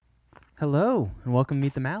Hello, and welcome to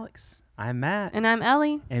Meet the Maliks. I'm Matt, And I'm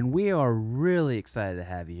Ellie. and we are really excited to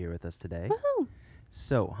have you here with us today. Woohoo!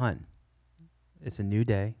 So, hun, it's a new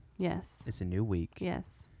day, Yes. it's a new week,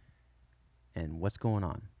 Yes. and what's going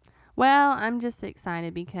on? Well, I'm just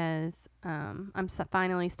excited because I'm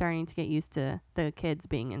finally starting to get used to the kids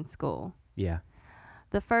being in school. Yeah,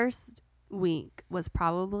 The first week was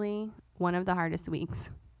probably one of the hardest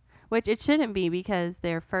weeks, which it shouldn't be because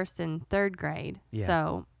they're first and third grade. Yeah.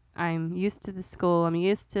 So I'm used to the school. I'm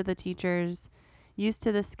used to the teachers, used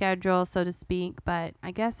to the schedule, so to speak. But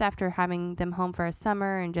I guess after having them home for a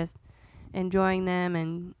summer and just enjoying them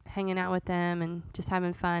and hanging out with them and just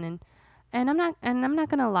having fun and I'm not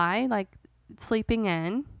gonna lie, like sleeping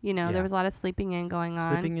in, Yeah. there was a lot of sleeping in going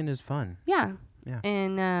on. sleeping in is fun. Yeah. Yeah.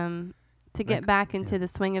 And to get Like, back into yeah. the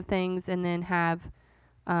swing of things and then have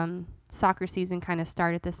soccer season kind of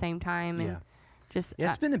start at the same time and Yeah, just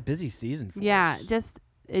it's been a busy season for yeah, us. just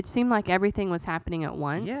it seemed like everything was happening at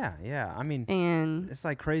once. Yeah. I mean, And it's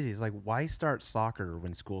like crazy. It's like, why start soccer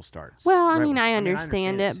when school starts? well, I Right mean, when- I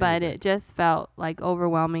understand it, too, but it just felt like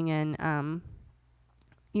overwhelming and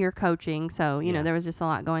you're coaching, so Yeah. there was just a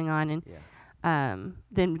lot going on and yeah.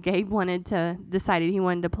 then Gabe decided he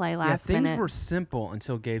wanted to play last things minute. were simple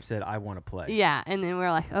until Gabe said, "I want to play." Yeah, and then we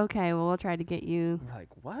were like, okay, well, we'll try to get you We're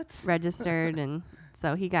like, what? registered, and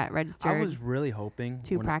so he got registered. I was really hoping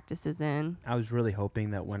 2 when practices in, I was really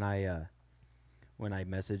hoping that when I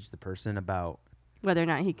messaged the person about whether or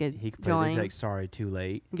not he could he could play, they'd join. be like, sorry, too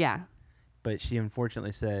late. Yeah, But she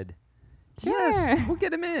unfortunately said, sure. yes, we'll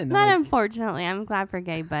get him in. Not I'm like, unfortunately, I'm glad for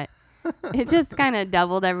Gabe, but it just kind of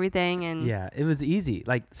doubled everything, and yeah, it was easy.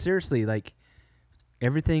 Like, seriously, like,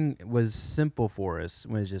 everything was simple for us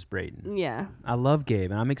when it was just Braden. yeah. I love Gabe,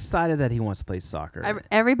 and I'm excited that he wants to play soccer.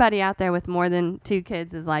 Everybody out there with more than 2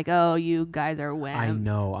 kids is like, oh, you guys are wimps. I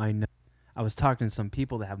know. I was talking to some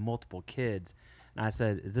people that have multiple kids, and I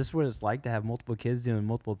said, is this what it's like to have multiple kids doing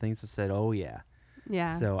multiple things? They said, oh, yeah.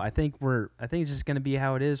 Yeah. So I think it's just going to be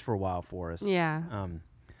how it is for a while for us. Yeah.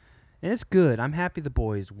 And it's good. I'm happy the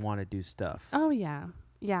boys want to do stuff. Oh, yeah.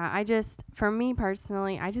 Yeah, for me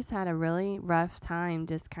personally, I just had a really rough time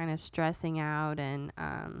just kind of stressing out and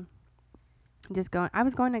I was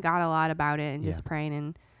going to God a lot about it and just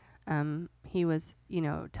praying. And he was,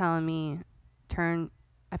 telling me,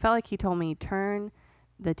 I felt like he told me, turn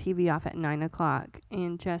the TV off at 9 o'clock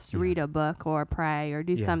and just read a book or pray or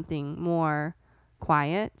do something more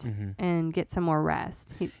quiet and get some more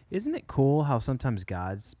rest. Isn't it cool how sometimes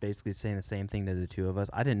God's basically saying the same thing to the two of us?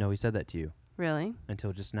 I didn't know he said that to you. Really?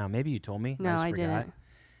 Until just now. Maybe you told me. No, I just I forgot. didn't.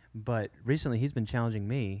 But recently he's been challenging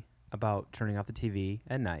me about turning off the TV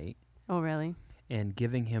at night Oh, really? and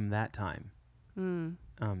giving him that time. Mm.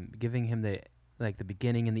 Giving him the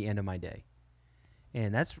beginning and the end of my day.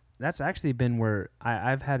 And that's actually been where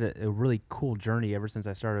I've had a really cool journey ever since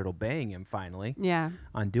I started obeying him finally. Yeah.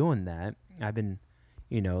 On doing that. I've been,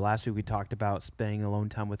 last week we talked about spending alone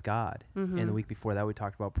time with God. Mm-hmm. And the week before that we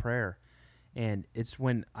talked about prayer. And it's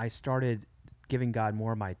when I started giving God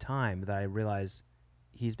more of my time that I realized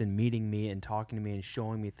he's been meeting me and talking to me and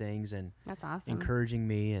showing me things and That's awesome. encouraging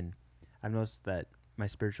me. And I've noticed that my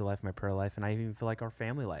spiritual life, my prayer life, and I even feel like our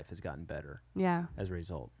family life has gotten better Yeah. as a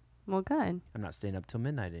result. Well, good. I'm not staying up till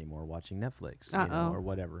midnight anymore watching Netflix, Uh-oh. or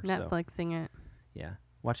whatever. Netflixing it. Yeah,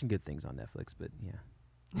 watching good things on Netflix, but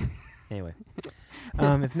yeah. Anyway,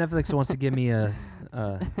 if Netflix wants to give me a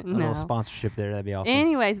little sponsorship there, that'd be awesome.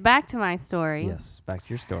 Anyways, back to my story. Yes, back to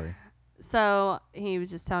your story. So he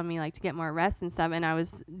was just telling me like to get more rest and stuff, and I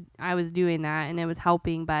was doing that, and it was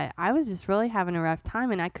helping, but I was just really having a rough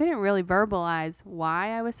time, and I couldn't really verbalize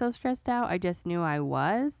why I was so stressed out. I just knew I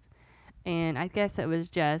was, and I guess it was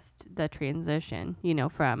just the transition,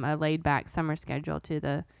 from a laid back summer schedule to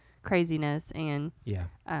the craziness, and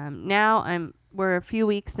now we're a few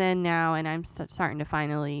weeks in now, and I'm starting to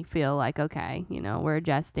finally feel like, okay, we're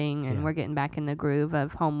adjusting, and we're getting back in the groove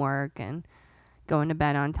of homework and going to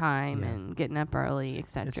bed on time and getting up early,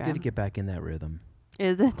 etc. It's good to get back in that rhythm.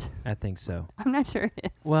 Is it? I think so. I'm not sure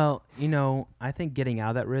it is. Well, I think getting out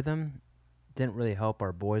of that rhythm didn't really help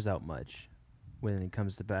our boys out much when it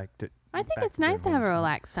comes to back to. I think it's nice to have a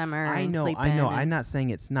relaxed summer. I know. I'm not saying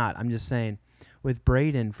it's not. I'm just saying, with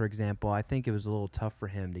Braden, for example, I think it was a little tough for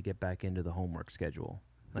him to get back into the homework schedule,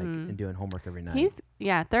 and doing homework every night. He's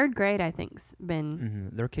 3rd grade. I think's been.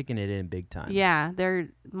 They're kicking it in big time. Yeah, they're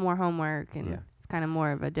more homework, and it's kind of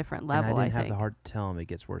more of a different level. And I didn't have the heart to tell him it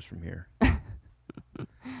gets worse from here.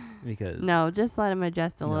 Because no, just let him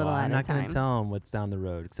adjust a little at a time. I'm not going to tell him what's down the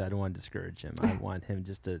road because I don't want to discourage him. I want him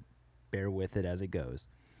just to bear with it as it goes.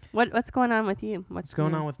 What's going on with you? What's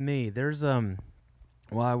going on with me? There's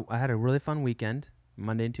well, I had a really fun weekend.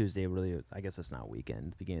 Monday and Tuesday. Really, I guess it's not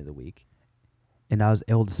weekend, beginning of the week. And I was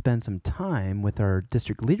able to spend some time with our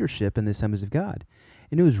district leadership in the Assemblies of God.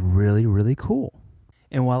 And it was really, really cool.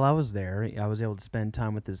 And while I was there, I was able to spend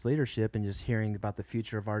time with this leadership and just hearing about the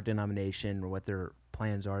future of our denomination or what their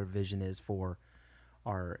plans are, vision is for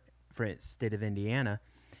our state of Indiana.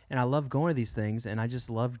 And I love going to these things, and I just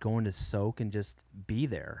loved going to soak and just be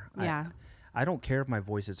there. Yeah. I don't care if my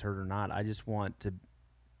voice is heard or not. I just want to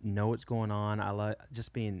know what's going on. I love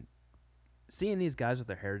just seeing these guys with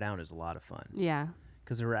their hair down is a lot of fun. Yeah.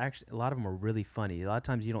 Because there were actually a lot of them are really funny. A lot of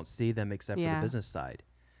times you don't see them except for the business side.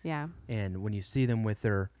 Yeah. And when you see them with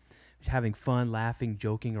their having fun, laughing,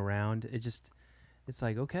 joking around, it's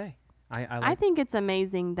like, okay. I think it's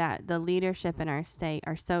amazing that the leadership in our state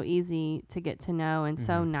are so easy to get to know and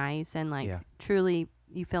so nice and truly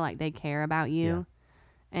you feel like they care about you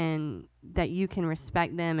and that you can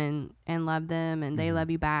respect them and love them and they love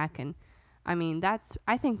you back. And I mean,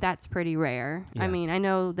 I think that's pretty rare. Yeah. I mean, I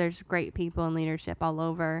know there's great people in leadership all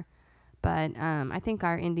over, but I think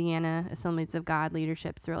our Indiana Assemblies of God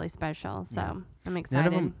leadership's really special. So I'm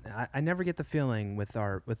excited. None of them, I never get the feeling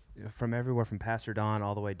from everywhere from Pastor Don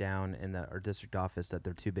all the way down in our district office that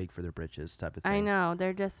they're too big for their britches type of thing. I know.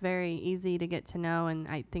 They're just very easy to get to know, and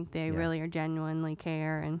I think they really are genuinely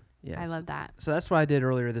care, and I love that. So that's what I did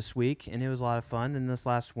earlier this week, and it was a lot of fun. And this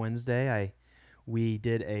last Wednesday, we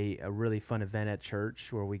did a really fun event at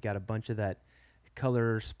church where we got a bunch of that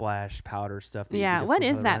color splash powder stuff. What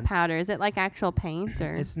is that powder? Is it like actual paint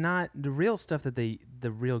or? It's not the real stuff the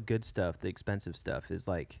real good stuff, the expensive stuff is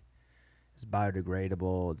like, it's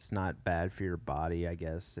biodegradable. It's not bad for your body, I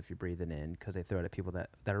guess, if you breathe it in, because they throw it at people that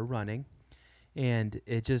are running, and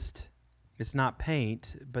it's not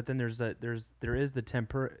paint. But then there is the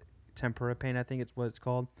tempera paint, I think it's what it's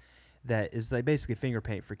called. That is like basically finger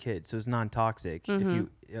paint for kids, so it's non-toxic.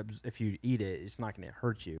 If you eat it, it's not going to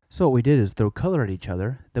hurt you. So what we did is throw color at each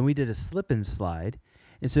other. Then we did a slip and slide,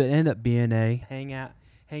 and so it ended up being a hang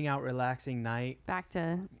out, relaxing night. Back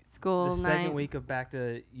to school the night. Second week of back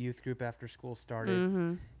to youth group after school started,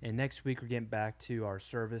 and next week we're getting back to our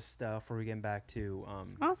service stuff, where we're getting back to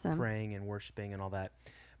awesome praying and worshiping and all that.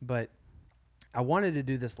 But I wanted to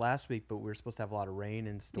do this last week, but we were supposed to have a lot of rain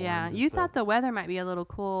and storms. Yeah, you thought the weather might be a little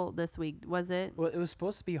cool this week, was it? Well, it was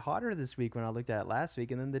supposed to be hotter this week when I looked at it last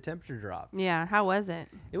week, and then the temperature dropped. Yeah, how was it?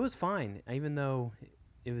 It was fine, even though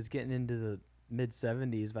it was getting into the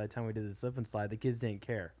mid-70s by the time we did the slip and slide. The kids didn't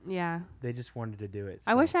care. Yeah. They just wanted to do it. So.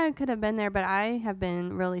 I wish I could have been there, but I have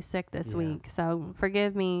been really sick this week. So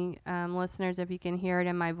forgive me, listeners, if you can hear it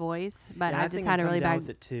in my voice. But I just had a really bad with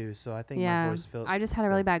it too, so I think my voice I just had a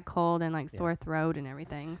really bad cold and sore throat and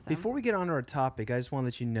everything. So. Before we get on to our topic, I just want to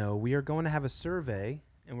let you know we are going to have a survey,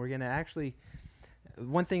 and we're going to actually.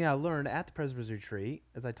 One thing I learned at the Presbyter's Retreat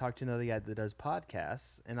is I talked to another guy that does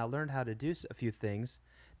podcasts, and I learned how to do a few things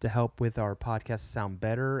to help with our podcast sound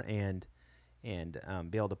better and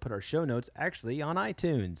be able to put our show notes actually on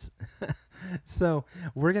iTunes. So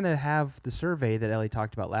we're going to have the survey that Ellie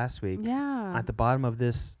talked about last week at the bottom of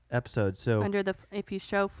this episode. So under if you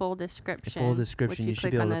show full description, which you should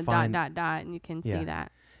be able to find dot and you can see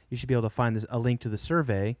that. You should be able to find a link to the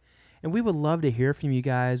survey. And we would love to hear from you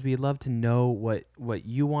guys. We'd love to know what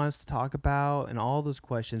you want us to talk about and all those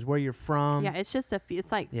questions, where you're from. Yeah, it's just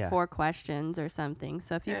it's like 4 questions or something.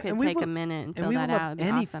 So if you could take a minute and fill that out, it'd be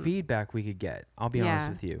any awesome. feedback we could get. I'll be honest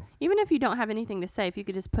with you. Even if you don't have anything to say, if you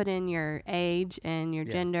could just put in your age and your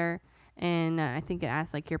gender, and I think it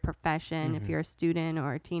asks like your profession, if you're a student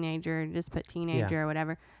or a teenager, just put teenager or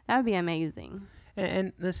whatever. That would be amazing.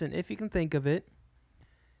 And listen, if you can think of it,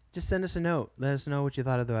 just send us a note. Let us know what you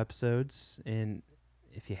thought of the episodes, and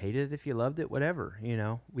if you hated it, if you loved it, whatever.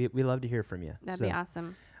 We love to hear from you. That'd be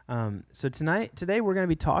awesome. So today we're going to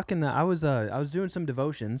be talking. I was doing some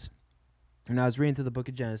devotions, and I was reading through the book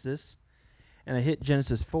of Genesis, and I hit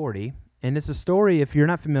Genesis 40, and it's a story. If you're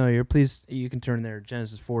not familiar, please you can turn there,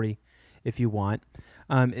 Genesis 40, if you want.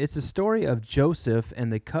 It's a story of Joseph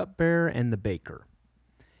and the cupbearer and the baker.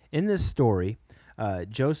 In this story,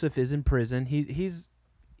 Joseph is in prison.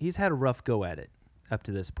 He's had a rough go at it up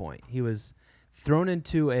to this point. He was thrown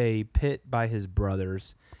into a pit by his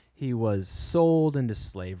brothers. He was sold into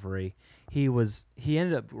slavery. He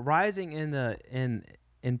ended up rising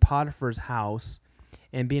in Potiphar's house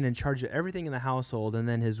and being in charge of everything in the household. And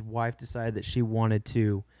then his wife decided that she wanted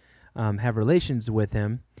to have relations with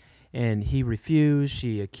him, and he refused.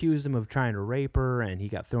 She accused him of trying to rape her, and he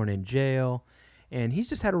got thrown in jail. And he's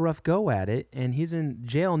just had a rough go at it, and he's in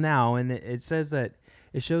jail now. And it says that.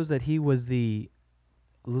 It shows that he was the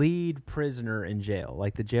lead prisoner in jail.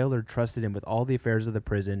 Like the jailer trusted him with all the affairs of the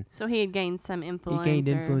prison. So he had gained some influence. He gained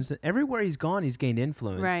influence. Everywhere he's gone, he's gained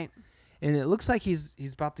influence. Right. And it looks like he's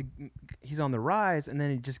on the rise, and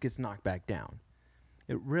then he just gets knocked back down.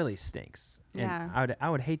 It really stinks. Yeah. And I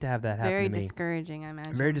would hate to have that happen Very to me. discouraging, I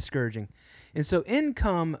imagine. Very discouraging. And so in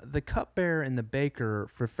come the cupbearer and the baker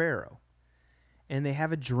for Pharaoh. And they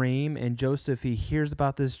have a dream, and Joseph, he hears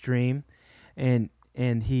about this dream, and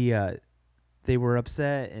he they were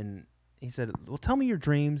upset, and he said, well, tell me your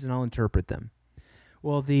dreams, and I'll interpret them.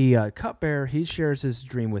 Well, the cupbearer, he shares his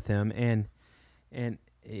dream with him, and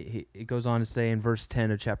it goes on to say in verse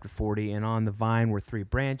 10 of chapter 40, and on the vine were 3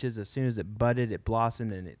 branches. As soon as it budded, it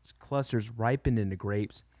blossomed, and its clusters ripened into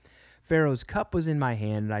grapes. Pharaoh's cup was in my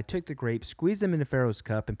hand, and I took the grapes, squeezed them into Pharaoh's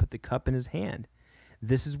cup, and put the cup in his hand.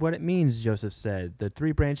 This is what it means, Joseph said. The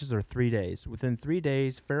 3 branches are 3 days. Within 3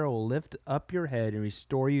 days, Pharaoh will lift up your head and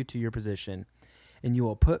restore you to your position, and you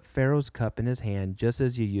will put Pharaoh's cup in his hand, just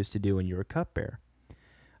as you used to do when you were cupbearer.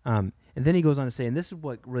 And then he goes on to say, and this is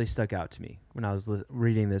what really stuck out to me when I was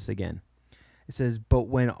reading this again. It says, but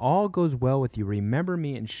when all goes well with you, remember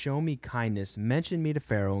me and show me kindness, mention me to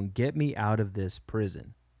Pharaoh, and get me out of this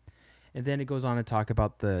prison. And then it goes on to talk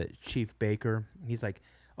about the chief baker. He's like,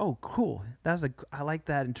 oh, cool. I like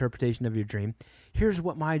that interpretation of your dream. Here's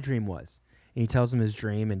what my dream was. And he tells him his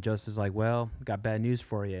dream, and Joseph's like, well, got bad news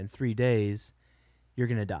for you. In 3 days, you're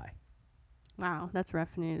going to die. Wow, that's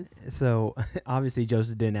rough news. So obviously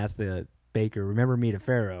Joseph didn't ask the baker, remember me to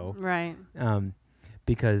Pharaoh. Right.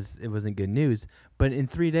 Because it wasn't good news. But in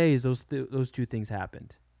 3 days, those 2 things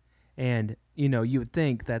happened. And, you would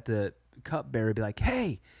think that the cupbearer would be like,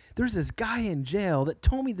 hey, there's this guy in jail that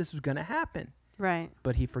told me this was going to happen. Right.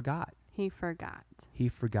 But he forgot. He forgot. He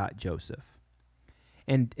forgot Joseph.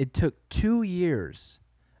 And it took 2 years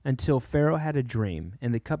until Pharaoh had a dream.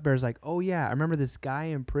 And the cupbearer's like, oh, yeah, I remember this guy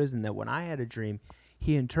in prison that when I had a dream,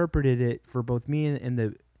 he interpreted it for both me and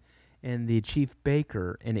the chief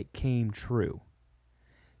baker, and it came true.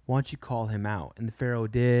 Why don't you call him out? And the Pharaoh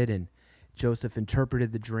did, and Joseph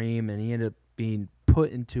interpreted the dream, and he ended up being put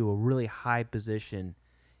into a really high position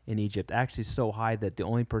in Egypt, actually so high that the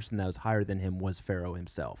only person that was higher than him was Pharaoh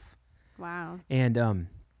himself. Wow. And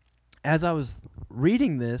as I was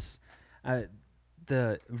reading this,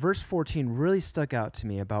 the verse 14 really stuck out to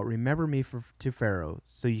me about remember me to Pharaoh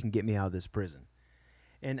so you can get me out of this prison.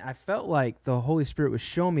 And I felt like the Holy Spirit was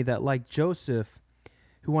showing me that, like Joseph,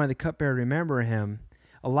 who wanted the cupbearer to remember him,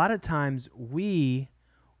 a lot of times we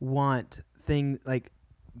want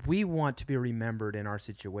to be remembered in our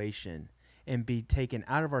situation and be taken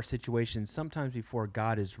out of our situation sometimes before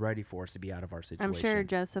God is ready for us to be out of our situation. I'm sure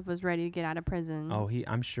Joseph was ready to get out of prison. Oh,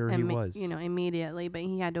 I'm sure he was. Immediately, but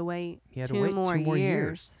he had to wait two more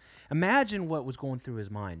years. Imagine what was going through his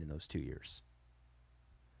mind in those 2 years.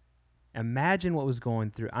 Imagine what was going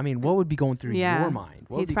through. I mean, what would be going through your mind?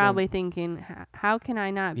 He's probably thinking, how can I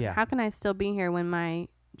not? Yeah. How can I still be here when my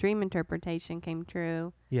dream interpretation came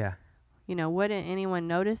true? Yeah. Wouldn't anyone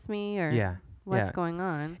notice me or what's going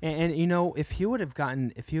on? And if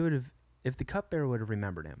the cupbearer would have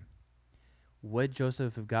remembered him, would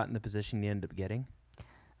Joseph have gotten the position he ended up getting?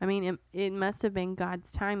 I mean, it must have been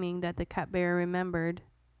God's timing that the cupbearer remembered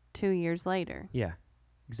 2 years later. Yeah.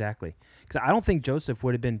 Exactly. Because I don't think Joseph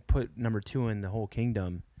would have been put number 2 in the whole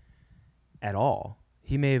kingdom at all.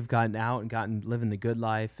 He may have gotten out and living the good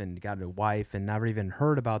life and got a wife and never even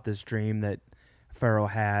heard about this dream that Pharaoh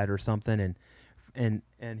had or something, and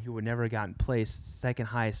he would never have gotten placed second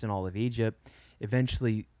highest in all of Egypt,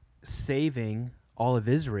 eventually saving all of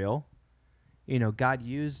Israel. God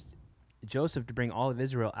used Joseph to bring all of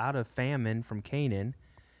Israel out of famine from Canaan,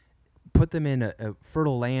 put them in a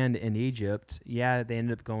fertile land in Egypt. Yeah, they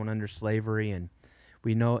ended up going under slavery, and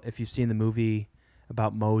we know, if you've seen the movie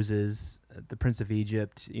about Moses, the Prince of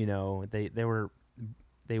Egypt, they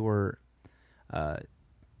were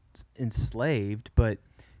enslaved, but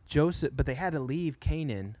they had to leave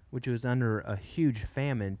Canaan, which was under a huge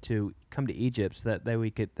famine, to come to Egypt so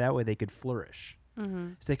that way they could flourish. Mm-hmm.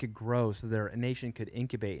 So they could grow, so their nation could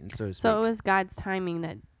incubate, and so to speak. So it was God's timing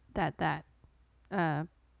that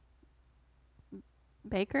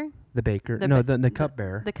baker? The baker. The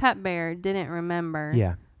cupbearer. The cupbearer didn't remember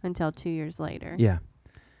until 2 years later. Yeah.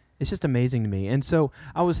 It's just amazing to me. And so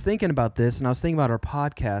I was thinking about this, and I was thinking about our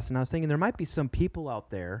podcast, and I was thinking there might be some people out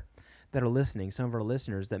there that are listening, some of our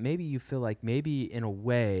listeners, that maybe you feel like maybe in a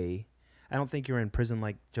way, I don't think you're in prison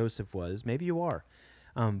like Joseph was. Maybe you are.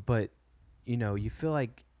 But, you feel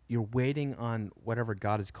like you're waiting on whatever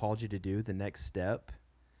God has called you to do, the next step,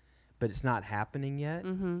 but it's not happening yet.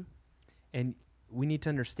 Mm-hmm. And we need to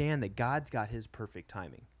understand that God's got his perfect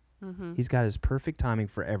timing. Mhm. He's got his perfect timing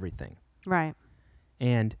for everything. Right.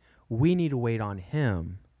 And we need to wait on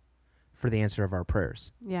him for the answer of our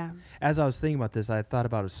prayers. Yeah. As I was thinking about this, I thought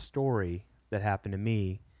about a story that happened to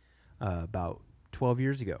me about 12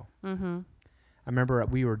 years ago. Mhm. I remember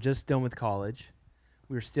we were just done with college.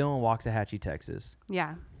 We were still in Waxahachie, Texas,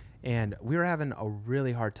 Yeah. and we were having a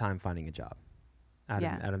really hard time finding a job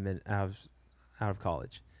Yeah. out of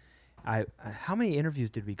college. How many interviews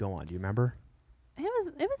did we go on? Do you remember?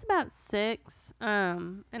 It was about 6.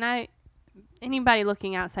 And anybody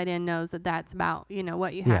looking outside in knows that that's about,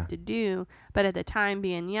 what you Yeah. have to do. But at the time,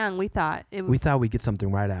 being young, we thought We thought we'd get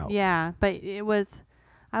something right out. Yeah, but it was,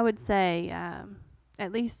 I would say,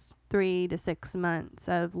 at least 3 to 6 months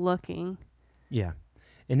of looking. Yeah,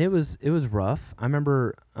 and it was rough. I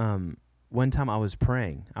remember one time I was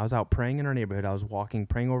praying. I was out praying in our neighborhood. I was walking,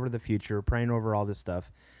 praying over the future, praying over all this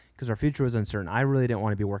stuff, because our future was uncertain. I really didn't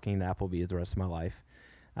want to be working at Applebee's the rest of my life.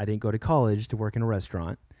 I didn't go to college to work in a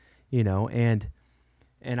restaurant,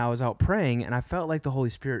 and I was out praying, and I felt like the Holy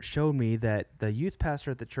Spirit showed me that the youth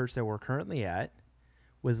pastor at the church that we're currently at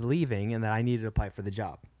was leaving and that I needed to apply for the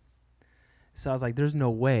job. So I was like, there's no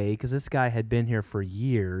way, because this guy had been here for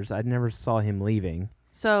years. I never saw him leaving.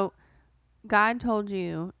 So God told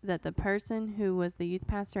you that the person who was the youth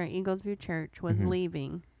pastor at Eagles View Church was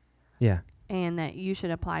leaving. Yeah. And that you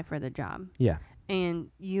should apply for the job. Yeah. And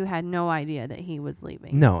you had no idea that he was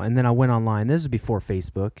leaving. No, and then I went online. This is before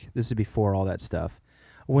Facebook. This is before all that stuff.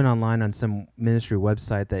 I went online on some ministry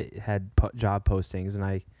website that had job postings, and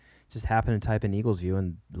I just happened to type in Eagles View,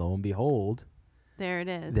 and lo and behold, there it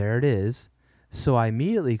is. There it is. So I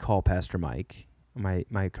immediately call Pastor Mike,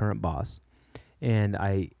 my current boss, and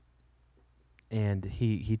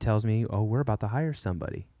he tells me, "Oh, we're about to hire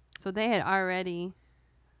somebody." So they had already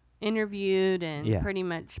interviewed and Yeah. pretty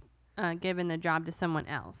much given the job to someone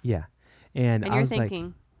else. Yeah, and I you're was thinking,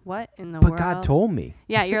 like, what in the "But world? God told me."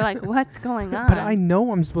 Yeah, you're like, what's going on? But I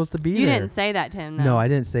know I'm supposed to be You there. didn't say that to him, though. No, I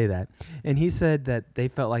didn't say that. And he said that they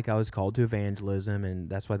felt like I was called to evangelism, and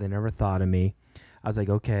that's why they never thought of me. I was like,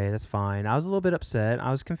 okay, that's fine. I was a little bit upset. I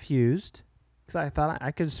was confused because I thought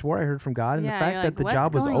I could have swore I heard from God, and Yeah, the fact you're that like, the what's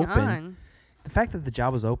job was going open. on? The fact that the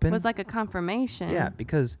job was open was like a confirmation. Yeah,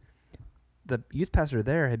 because the youth pastor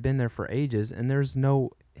there had been there for ages, and there's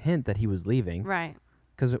no hint that he was leaving. Right.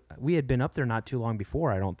 Because we had been up there not too long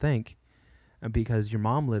before, I don't think, because your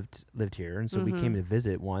mom lived here, and so we came to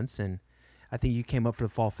visit once, and I think you came up for the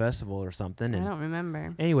fall festival or something. And I don't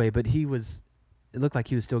remember. Anyway, but it looked like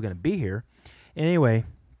he was still going to be here. Anyway,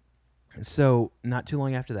 so not too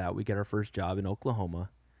long after that, we get our first job in Oklahoma,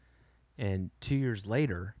 and 2 years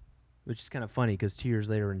later, which is kind of funny because 2 years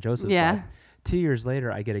later in Joseph's life, 2 years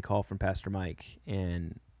later, I get a call from Pastor Mike,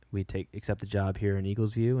 and we accept the job here in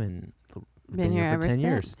Eagles View, and been here for ever 10 since.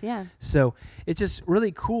 years. Yeah. So it's just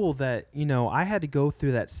really cool that, I had to go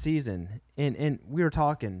through that season. And we were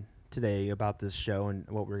talking today about this show and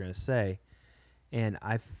what we were going to say. And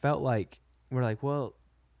I felt like, we're like, well,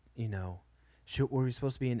 were we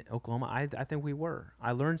supposed to be in Oklahoma? I think we were.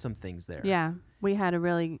 I learned some things there. Yeah. We had a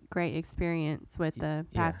really great experience with the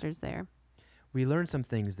Yeah. pastors there. We learned some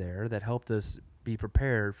things there that helped us be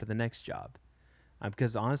prepared for the next job.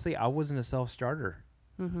 Because honestly, I wasn't a self-starter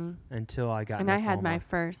until I got in And I Oklahoma. had my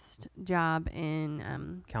first job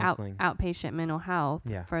in Counseling. outpatient mental health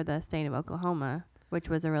Yeah. for the state of Oklahoma, which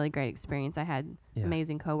was a really great experience. I had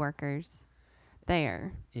amazing coworkers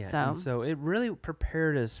there. Yeah, so it really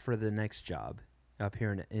prepared us for the next job up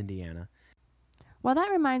here in Indiana. Well,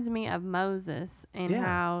 that reminds me of Moses and Yeah.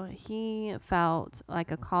 how he felt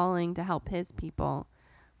like a calling to help his people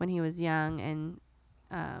when he was young. And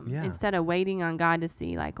instead of waiting on God to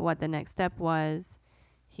see like what the next step was,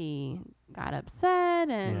 he got upset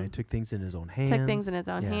and he took things in his own hands.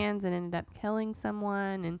 And ended up killing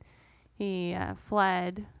someone. And he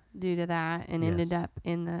fled due to that and ended up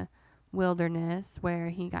in the wilderness where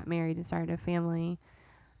he got married and started a family.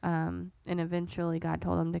 And eventually God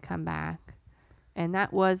told him to come back. And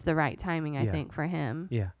that was the right timing, I think, for him.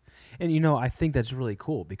 Yeah. And, I think that's really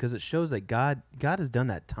cool because it shows that God has done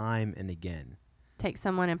that time and again. Take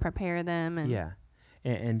someone and prepare them. And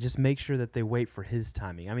And just make sure that they wait for his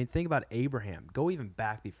timing. I mean, think about Abraham. Go even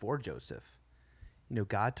back before Joseph.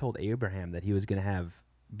 God told Abraham that he was going to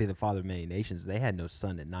be the father of many nations. They had no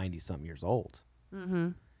son at 90-something years old. Mm-hmm.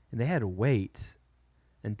 And they had to wait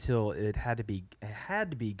until it had to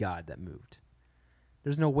be God that moved.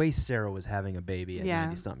 There's no way Sarah was having a baby at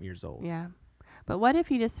 90-something years old. Yeah. But what if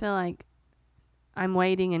you just feel like I'm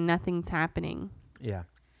waiting and nothing's happening? Yeah.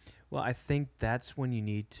 Well, I think that's when you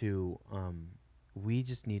need to, we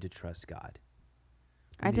just need to trust God.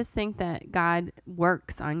 I just think that God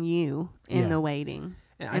works on you in the waiting.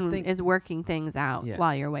 And I and think is working things out Yeah.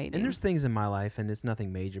 while you're waiting. And there's things in my life, and it's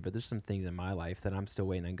nothing major, but there's some things in my life that I'm still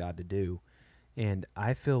waiting on God to do. And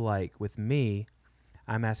I feel like with me,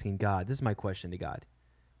 I'm asking God, this is my question to God.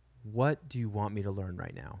 What do you want me to learn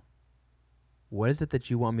right now? What is it that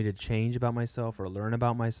you want me to change about myself or learn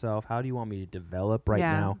about myself? How do you want me to develop right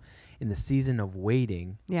Yeah. now in the season of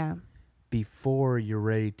waiting Yeah. before you're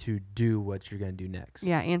ready to do what you're going to do next?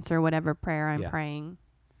 Yeah. Answer whatever prayer I'm Yeah. praying.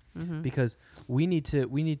 Mm-hmm. Because we need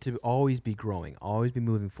to always be growing, always be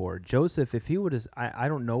moving forward. Joseph, if he would have, I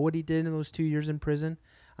don't know what he did in those 2 years in prison.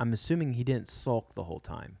 I'm assuming he didn't sulk the whole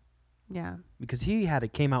time Yeah. because he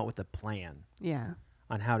came out with a plan Yeah.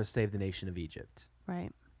 on how to save the nation of Egypt.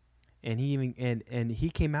 Right. And he even and he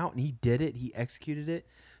came out and he did it. He executed it.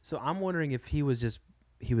 So I'm wondering if he was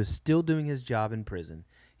still doing his job in prison.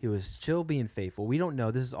 He was still being faithful. We don't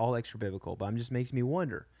know. This is all extra biblical, but it just makes me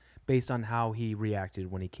wonder based on how he reacted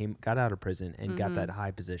when he got out of prison and got that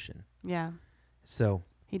high position. Yeah. So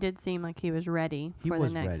He did seem like he was ready He for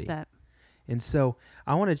was the next ready. step. And so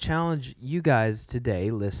I want to challenge you guys today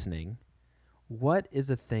listening. What is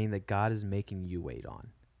a thing that God is making you wait on?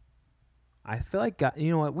 I feel like God,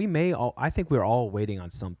 you know what, I think we're all waiting on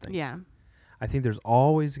something. Yeah. I think there's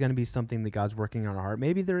always going to be something that God's working on our heart.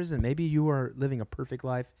 Maybe there isn't. Maybe you are living a perfect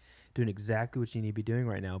life, doing exactly what you need to be doing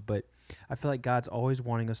right now. But I feel like God's always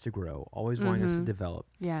wanting us to grow, always wanting us to develop.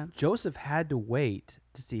 Yeah. Joseph had to wait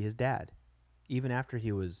to see his dad, even after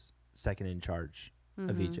he was second in charge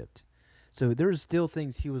of Egypt. So there's still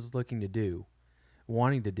things he was looking to do,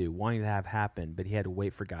 wanting to have happen, but he had to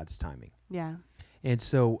wait for God's timing. Yeah. And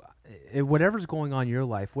so whatever's going on in your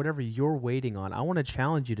life, whatever you're waiting on, I want to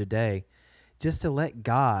challenge you today just to let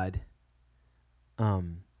God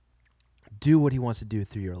do what he wants to do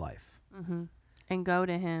through your life. Mm-hmm. And go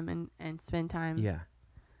to him and spend time, Yeah.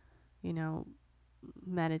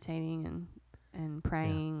 Meditating and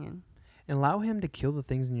praying. And allow him to kill the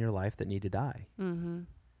things in your life that need to die. Mm-hmm.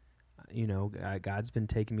 God's been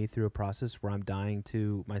taking me through a process where I'm dying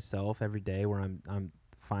to myself every day, where I'm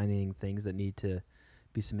finding things that need to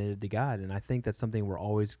be submitted to God. And I think that's something we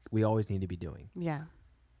always need to be doing. Yeah.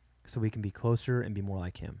 So we can be closer and be more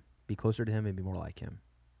like him. Be closer to him and be more like him.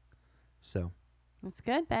 So. That's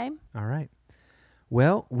good, babe. All right.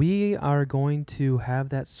 Well, we are going to have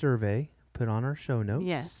that survey put on our show notes.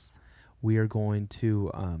 Yes. We are going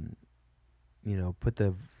to, put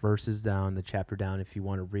the verses down, the chapter down if you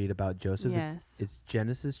want to read about Joseph. Yes. It's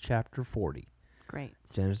Genesis chapter 40. Great.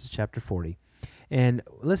 Genesis chapter 40. And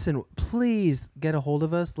listen, please get a hold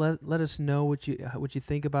of us. Let us know what you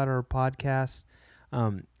think about our podcast.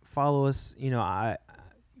 Follow us.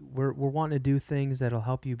 We're wanting to do things that'll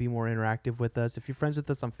help you be more interactive with us. If you're friends with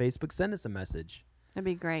us on Facebook, send us a message. That'd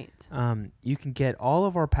be great. You can get all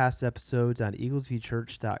of our past episodes on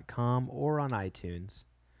eaglesviewchurch.com or on iTunes.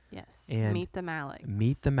 Yes. And Meet the Maliks.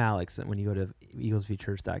 Meet the Maliks when you go to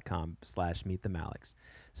eaglesviewchurch.com/meet the Maliks.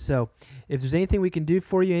 So if there's anything we can do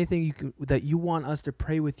for you, anything that you want us to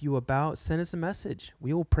pray with you about, send us a message.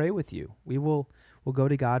 We will pray with you. We'll go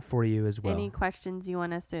to God for you as well. Any questions you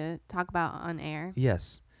want us to talk about on air?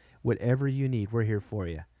 Yes. Whatever you need, we're here for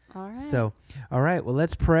you. All right. So, all right. Well,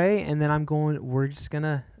 let's pray, and then we're just going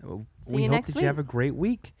to, we hope that you have a great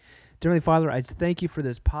week. Dear Heavenly Father, I just thank you for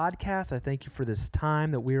this podcast. I thank you for this time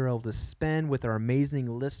that we are able to spend with our amazing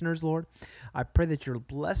listeners, Lord. I pray that your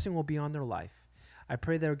blessing will be on their life. I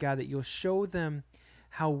pray, there, God, that you'll show them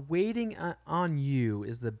how waiting on you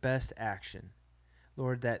is the best action.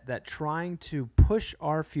 Lord, that trying to push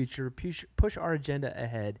our future, push our agenda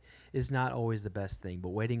ahead is not always the best thing, but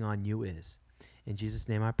waiting on you is. In Jesus'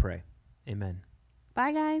 name I pray. Amen.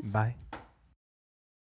 Bye, guys. Bye.